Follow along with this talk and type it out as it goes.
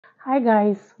Hi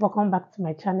guys, welcome back to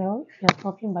my channel. If you are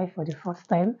stopping by for the first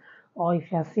time or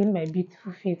if you are seeing my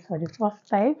beautiful face for the first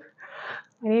time,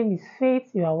 my name is Faith.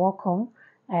 You are welcome.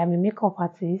 I am a makeup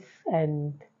artist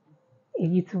and a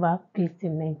YouTuber based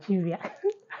in Nigeria.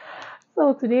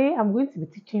 So today I'm going to be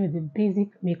teaching you the basic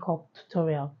makeup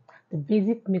tutorial. The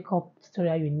basic makeup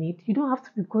tutorial you need. You don't have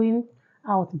to be going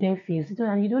out barefaced.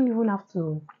 And you don't even have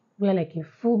to wear like a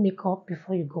full makeup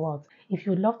before you go out. If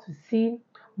you'd love to see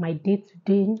my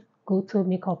day-to-day go-to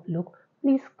makeup look,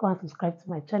 please go and subscribe to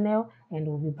my channel and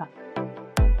we'll be back.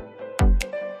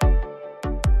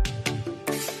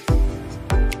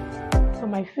 So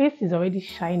my face is already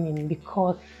shining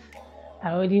because I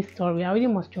already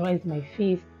moisturized my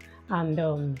face,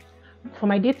 and for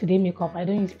my day-to-day makeup I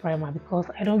don't use primer because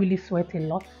I don't really sweat a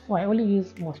lot, so I only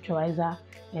use moisturizer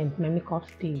and my makeup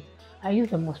stays. I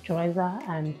use the moisturizer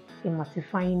and a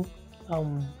mattifying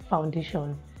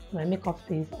foundation. My makeup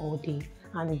stays all day,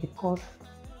 and it's because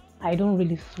I don't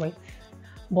really sweat.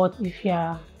 But if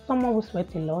you're someone who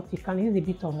sweats a lot, you can use a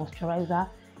bit of moisturizer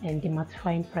and the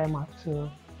mattifying primer to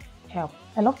help.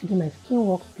 I love to do my skin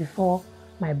work before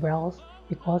my brows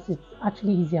because it's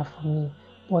actually easier for me.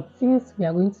 But since we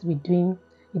are going to be doing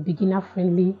a beginner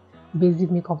friendly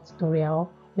basic makeup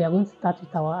tutorial, we are going to start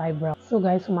with our eyebrow. So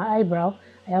guys, for my eyebrow,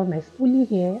 I have my spoolie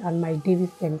here and my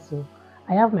Davies pencil.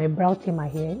 I have my brow tamer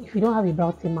here. If you don't have a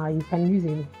brow tamer, you can use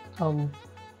a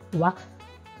wax,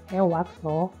 hair wax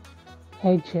or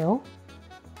hair gel.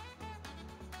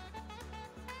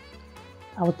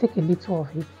 I will take a little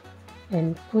of it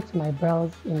and put my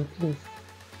brows in place.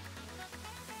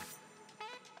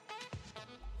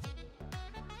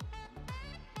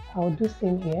 I'll do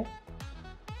same here.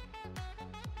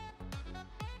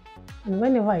 And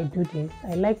whenever I do this,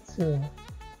 I like to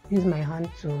use my hand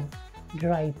to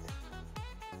dry it.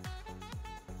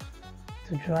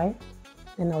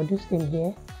 Then I'll do same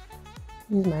here.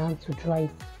 Use my hand to dry it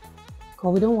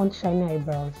because we don't want shiny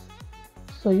eyebrows.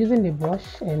 So using the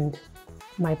brush and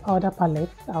my powder palette,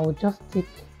 I will just take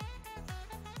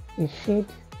a shade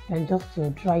and just to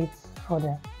dry it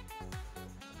further.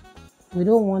 We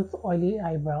don't want oily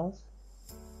eyebrows.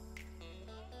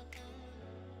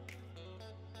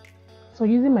 So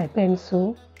using my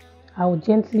pencil, I will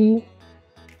draw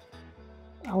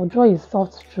a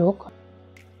soft stroke.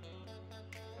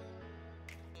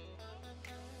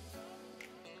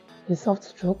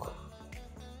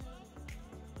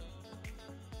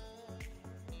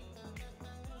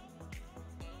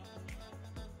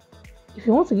 If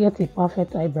you want to get a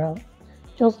perfect eyebrow,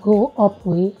 just go up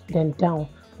way, then down.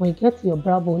 When you get to your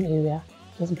brow bone area,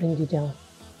 just bring it down.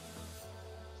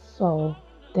 So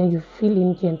then you fill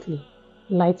in gently,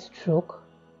 light stroke.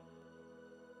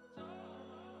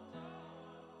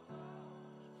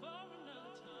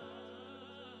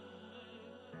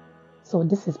 So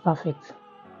this is perfect.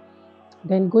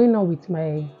 Then going on with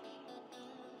my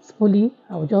spoolie,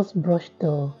 I'll just brush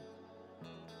the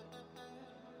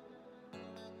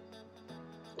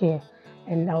hair,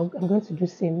 and I'm going to do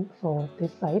same for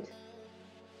this side.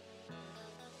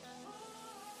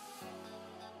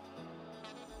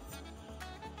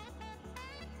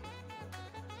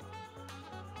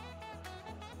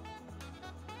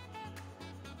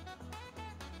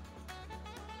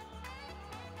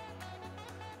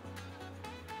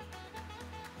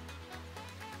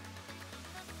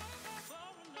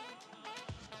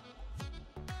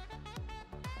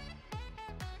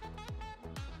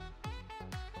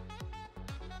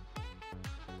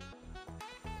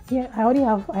 Here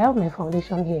I have my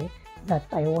foundation here that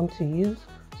I want to use,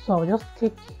 so I'll just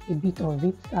take a bit of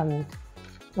it and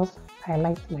just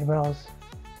highlight my brows.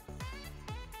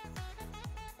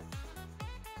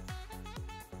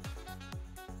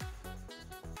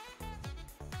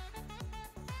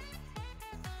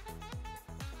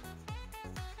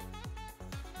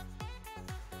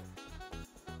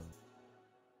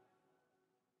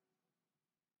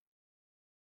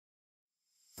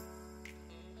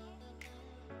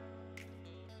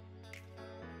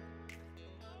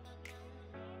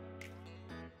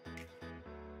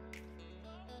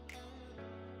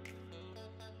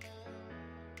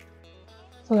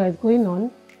 So guys, going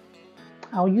on,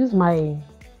 I'll use my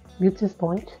beauty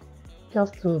sponge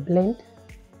just to blend.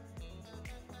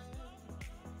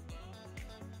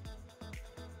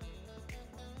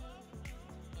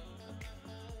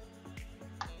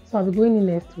 So I'll be going in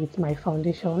next with my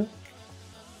foundation.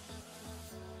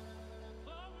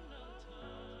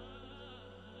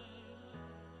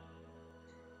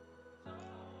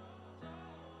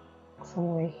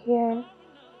 Somewhere here.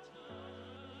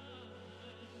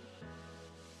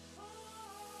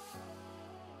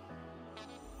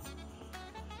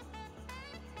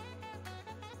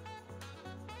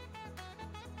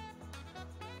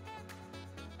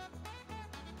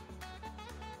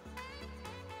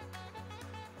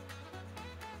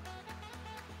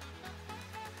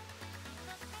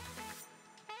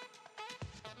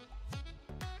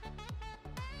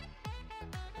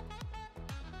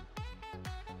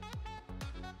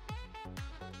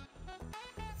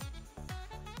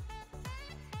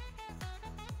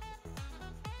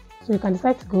 So you can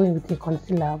decide to go in with a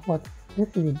concealer, but this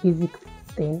is a basic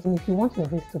thing. And if you want your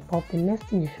face to pop, the next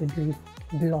thing you should do is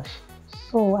blush.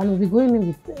 So, and we'll be going in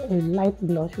with a light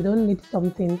blush. We don't need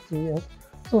something serious.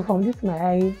 So from this my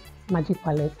eye magic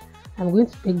palette, I'm going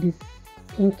to take this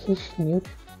pinkish nude,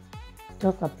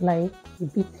 just apply a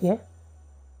bit here.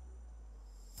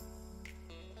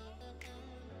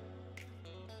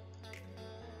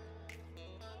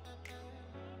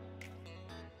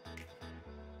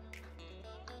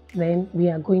 Then we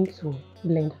are going to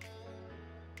blend.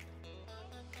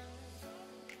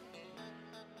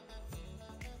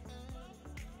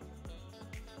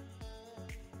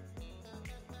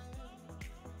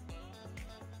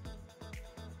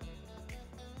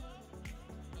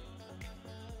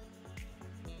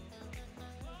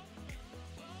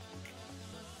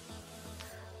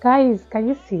 Guys, can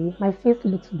you see my face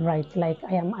looks bright, like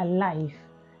I am alive?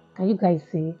 Can you guys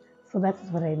see? So that is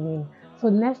what I mean. So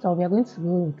next up we are going to go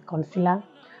with concealer.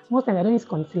 Most times I don't use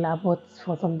concealer, but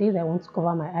for some days I want to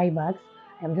cover my eye bags.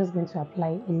 I'm just going to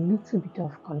apply a little bit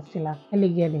of concealer.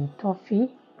 Elegant in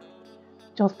toffee,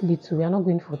 just little. We are not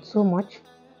going for too much.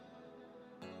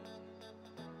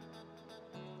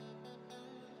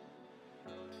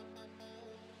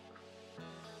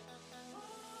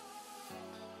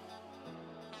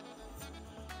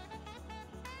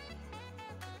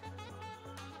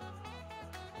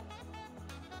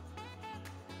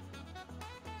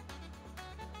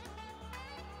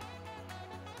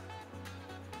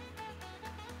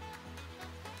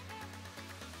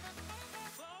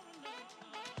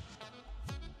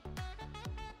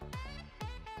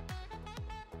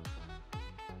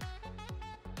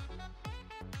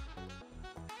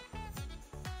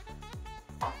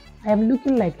 I am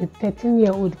looking like a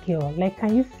 13-year-old girl. Like,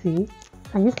 can you see?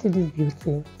 Can you see this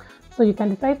beauty? So you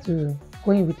can decide to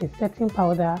go in with a setting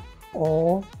powder,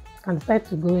 or you can decide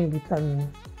to go in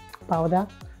with powder.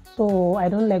 So I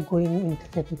don't like going into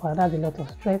setting powder. That's a lot of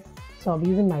stress. So I'll be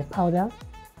using my powder.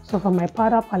 So for my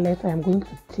powder palette, I am going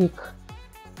to take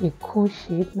a cool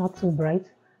shade, not too bright.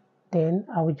 Then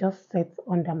I will just set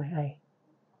under my eye.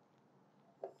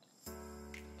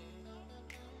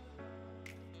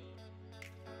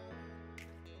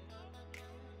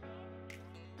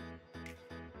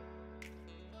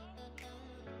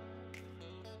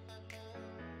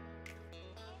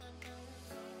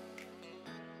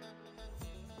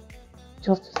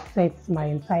 Just to set my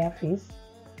entire face.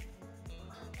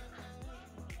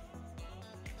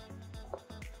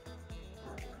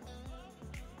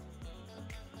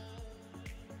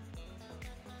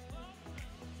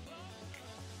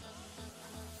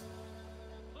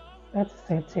 Let's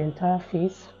set the entire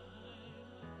face.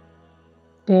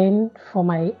 Then for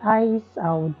my eyes,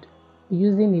 I would be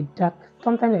using a dark,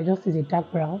 sometimes I just use a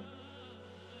dark brown,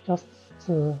 just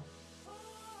to,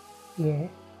 yeah,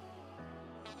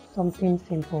 something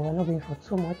simple. I'm not going for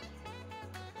too much.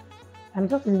 I'm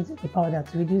just using the powder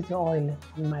to reduce the oil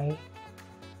on my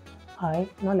eye,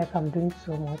 not like I'm doing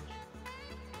so much.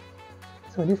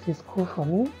 So this is cool for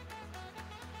me.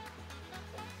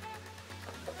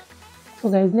 So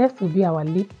guys, next will be our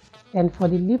lip. And for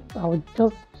the lip, I'll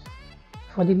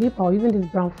using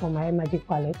this brown from my magic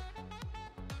palette,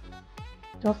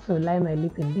 just to line my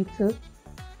lip a little.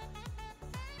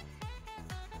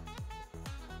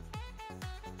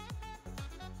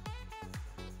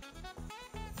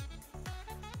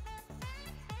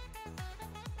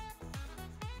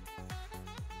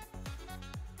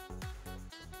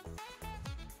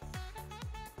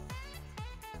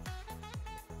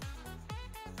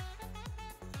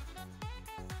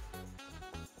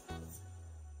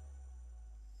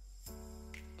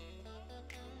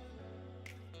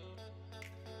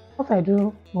 What I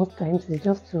do most times is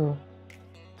just to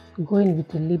go in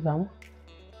with a lip balm.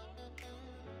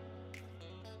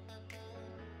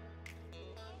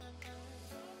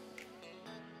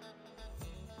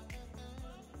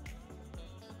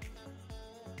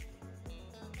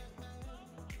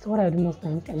 So what I do most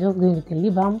times, I just go in with a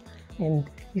lip balm, and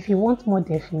if you want more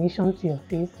definition to your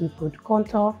face, you could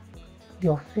contour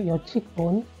your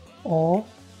cheekbone or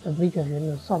the bridge of your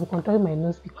nose. So I'll be contouring my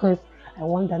nose because I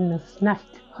want that nose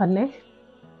snatched, honey,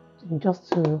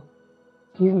 just to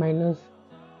give my nose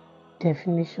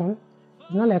definition.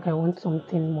 It's not like I want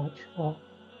something much. Or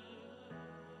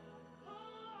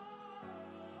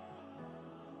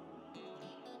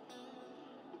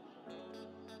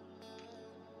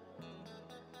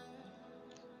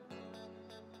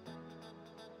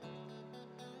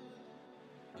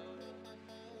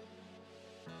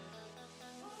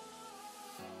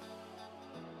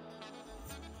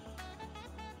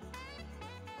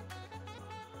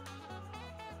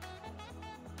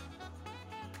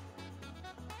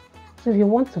So if you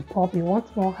want to pop, you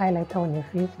want more highlighter on your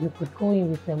face, you could go in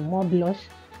with a more blush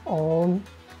or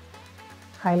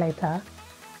highlighter.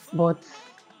 But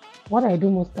what I do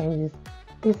most times is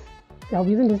this. I'll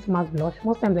be using this MAC blush.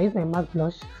 Most times I use my MAC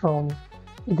blush from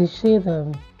the shade.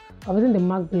 I'm using the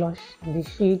MAC blush in the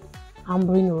shade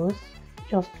Ambering Rose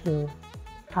just to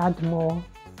add more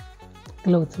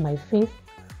glow to my face.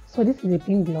 So this is a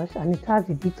pink blush and it has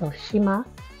a bit of shimmer.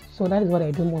 So that is what I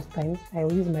do most times. I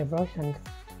will use my brush and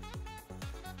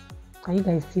can you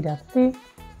guys see that? See,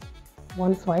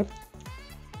 one swipe.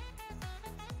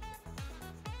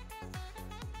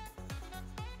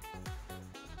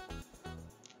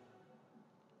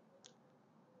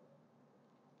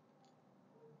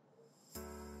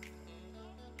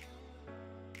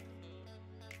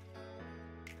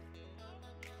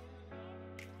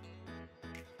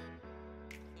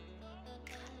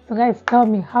 So guys, tell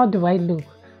me, how do I look?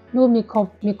 No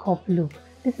makeup look.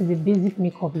 This is the basic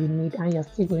makeup you need, and you're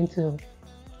still going to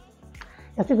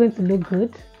look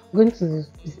good. I'm going to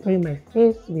spray my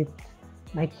face with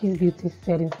my Kiss Beauty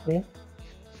setting spray.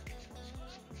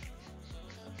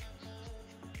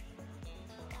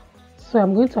 So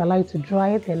I'm going to allow it to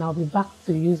dry, then I'll be back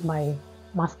to use my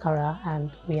mascara and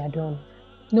we are done.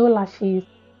 No lashes.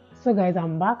 So guys,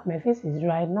 I'm back. My face is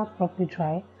dry, not properly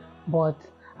dry, but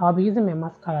I'll be using my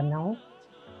mascara now.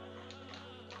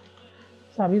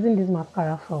 So I'm using this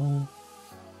mascara from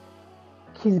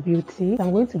Kiss Beauty.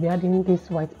 I'm going to be adding this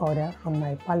white powder from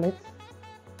my palette.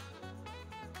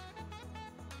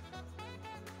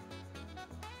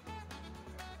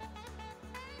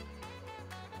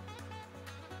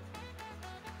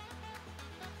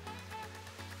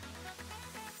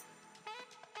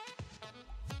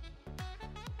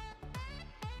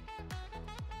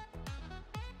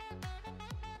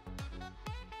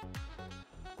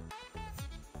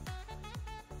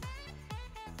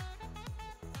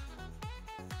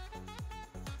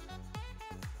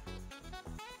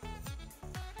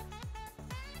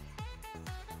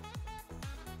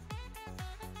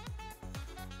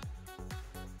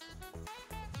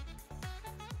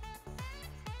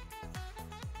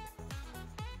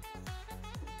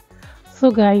 So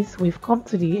guys, we've come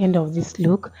to the end of this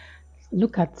look.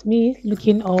 Look at me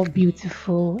looking all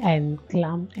beautiful and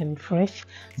glam and fresh.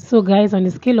 So guys, on a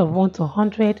scale of 1 to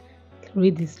 100,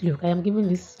 rate this look. I am giving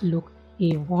this look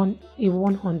a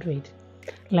 100.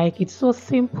 Like, it's so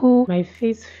simple. My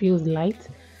face feels light.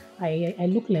 I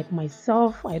look like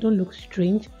myself. I don't look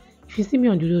strange. If you see me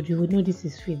on the road, you would know this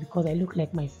is fake because I look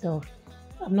like myself.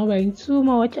 I'm not wearing too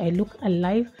much. I look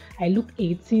alive. I look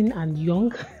 18 and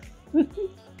young.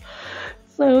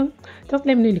 So just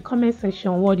let me know in the comment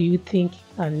section, what do you think,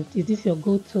 and is this your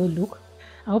go-to look?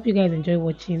 I hope you guys enjoy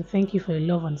watching. Thank you for your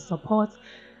love and support.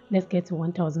 Let's get to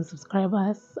 1000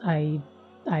 subscribers. I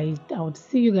would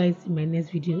see you guys in my next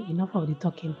video. Enough of the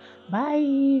talking.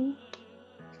 Bye.